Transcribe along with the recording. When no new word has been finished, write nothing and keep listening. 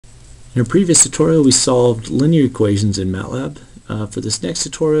In our previous tutorial we solved linear equations in MATLAB. For this next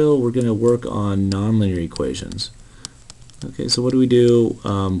tutorial we're going to work on nonlinear equations. Okay, so what do we do?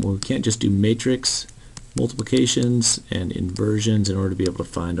 Well, we can't just do matrix multiplications and inversions in order to be able to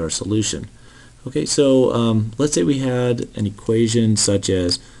find our solution. Okay, so let's say we had an equation such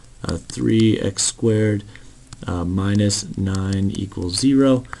as 3x squared minus 9 equals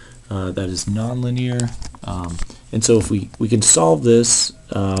 0. That is nonlinear. And so if we can solve this,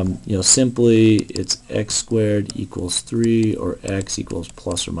 simply it's x squared equals 3 or x equals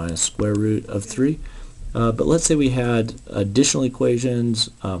plus or minus square root of 3. But let's say we had additional equations,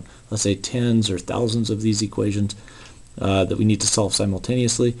 let's say tens or thousands of these equations that we need to solve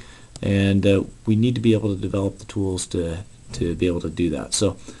simultaneously, and we need to be able to develop the tools to be able to do that.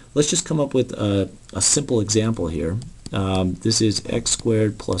 So let's just come up with a simple example here. This is x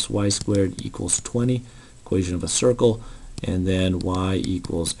squared plus y squared equals 20, equation of a circle, and then y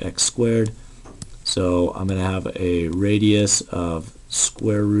equals x squared. So I'm going to have a radius of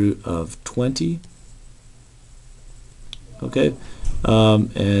square root of 20. Okay,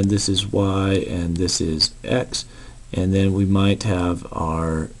 and this is y and this is x, and then we might have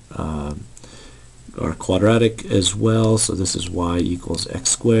our quadratic as well. So this is y equals x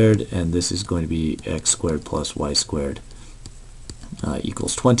squared, and this is going to be x squared plus y squared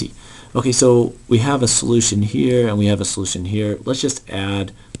equals 20. Okay, so we have a solution here and we have a solution here. Let's just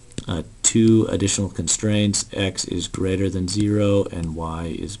add two additional constraints. X is greater than 0 and y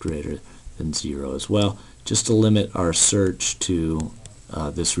is greater than 0 as well, just to limit our search to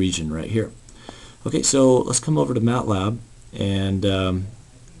this region right here. Okay, so let's come over to MATLAB, and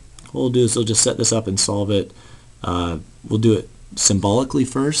what we'll do is we'll just set this up and solve it. We'll do it symbolically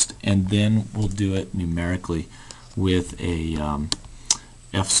first, and then we'll do it numerically with a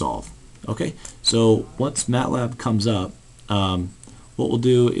fsolve. Okay, so once MATLAB comes up, what we'll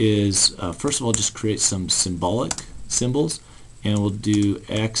do is first of all just create some symbolic symbols, and we'll do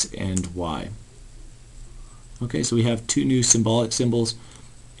x and y. Okay, so we have two new symbolic symbols,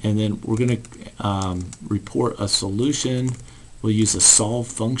 and then we're going to report a solution. We'll use a solve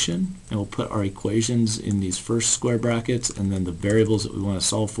function, and we'll put our equations in these first square brackets, and then the variables that we want to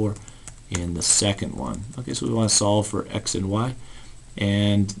solve for in the second one. Okay, so we want to solve for x and y,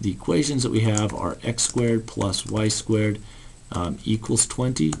 and the equations that we have are x squared plus y squared equals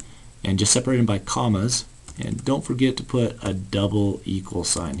 20, and just separate them by commas, and don't forget to put a double equal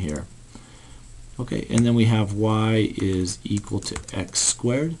sign here. Okay, and then we have y is equal to x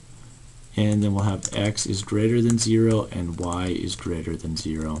squared, and then we'll have x is greater than 0 and y is greater than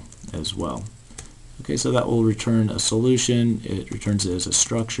 0 as well. Okay, so that will return a solution. It returns it as a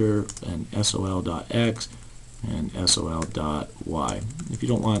structure, and sol.x and sol.y. If you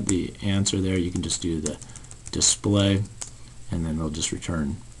don't want the answer there, you can just do the display, and then it'll just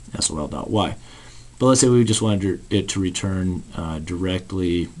return sol.y. But let's say we just wanted it to return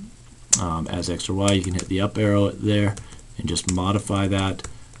directly as x or y. You can hit the up arrow there and just modify that.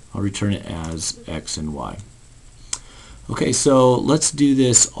 I'll return it as x and y. Okay, so let's do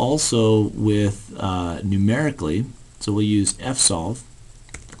this also with numerically. So we'll use fsolve.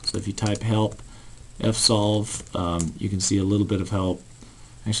 So if you type help fsolve, you can see a little bit of help,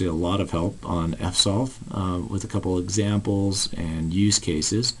 actually a lot of help on fsolve with a couple examples and use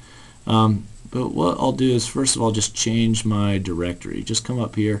cases. But what I'll do is first of all just change my directory. Just come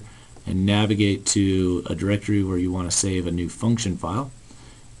up here and navigate to a directory where you want to save a new function file.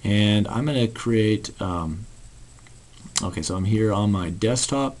 And I'm going to create, okay, so I'm here on my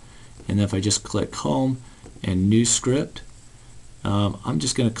desktop, and if I just click home and new script, I'm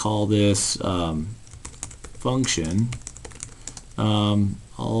just going to call this function.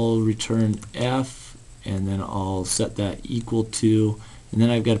 I'll return f, and then I'll set that equal to, and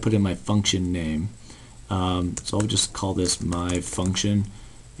then I've got to put in my function name. So I'll just call this my function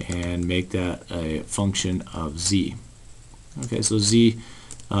and make that a function of z. Okay, so z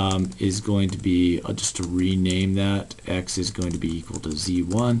is going to be, just to rename that, x is going to be equal to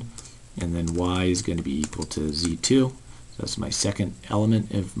z1, and then y is going to be equal to z2. So that's my second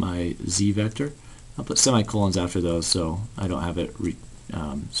element of my z vector. I'll put semicolons after those so I don't have it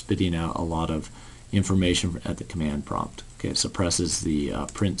spitting out a lot of information at the command prompt. Okay, it suppresses the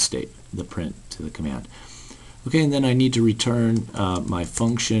print to the command. Okay, and then I need to return my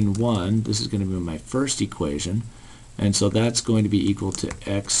function 1. This is going to be my first equation, and so that's going to be equal to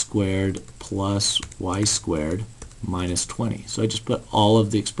x squared plus y squared minus 20. So I just put all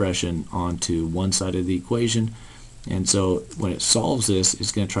of the expression onto one side of the equation, and so when it solves this,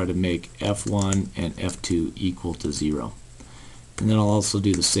 it's going to try to make f1 and f2 equal to 0. And then I'll also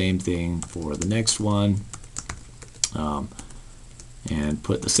do the same thing for the next one. and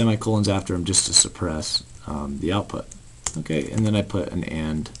put the semicolons after them just to suppress the output. Okay, and then I put an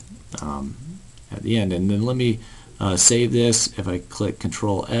AND at the end. And then let me save this. If I click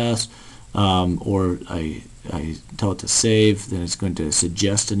Control S, or I tell it to save, then it's going to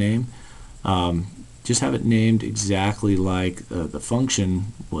suggest a name. Just have it named exactly like the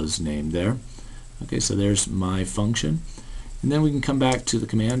function was named there. Okay, so there's my function. And then we can come back to the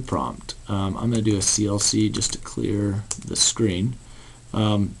command prompt. I'm going to do a CLC just to clear the screen,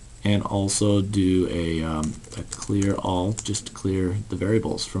 and also do a clear all just to clear the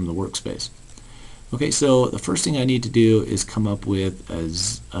variables from the workspace. Okay, so the first thing I need to do is come up with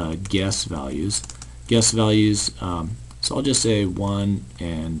guess values. Guess values, so I'll just say 1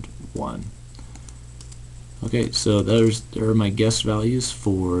 and 1. Okay, so there are my guess values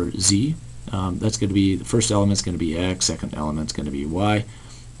for z. That's going to be, the first element is going to be x, second element is going to be y,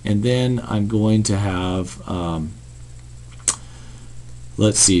 and then I'm going to have,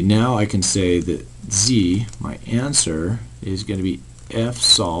 let's see, now I can say that z, my answer, is going to be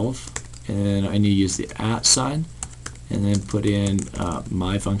fsolve, and I need to use the @ sign, and then put in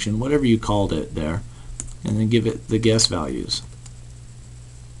my function, whatever you called it there, and then give it the guess values.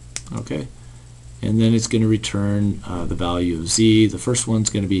 Okay, and then it's going to return the value of z. The first one's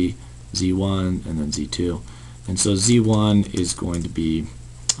going to be z1 and then z2, and so z1 is going to be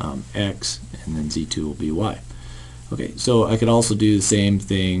x, and then z2 will be y. Okay, so I could also do the same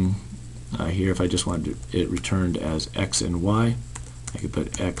thing here if I just wanted it returned as x and y. I could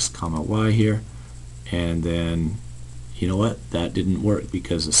put x comma y here, and then you know what, that didn't work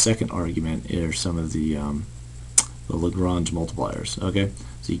because the second argument are some of the Lagrange multipliers. Okay,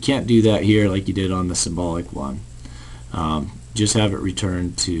 so you can't do that here like you did on the symbolic one. Just have it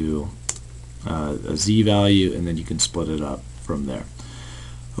return to a z value, and then you can split it up from there.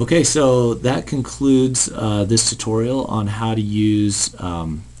 Okay, so that concludes this tutorial on how to use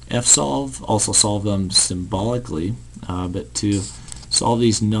fsolve, also solve them symbolically, but to solve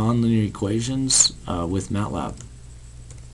these nonlinear equations with MATLAB.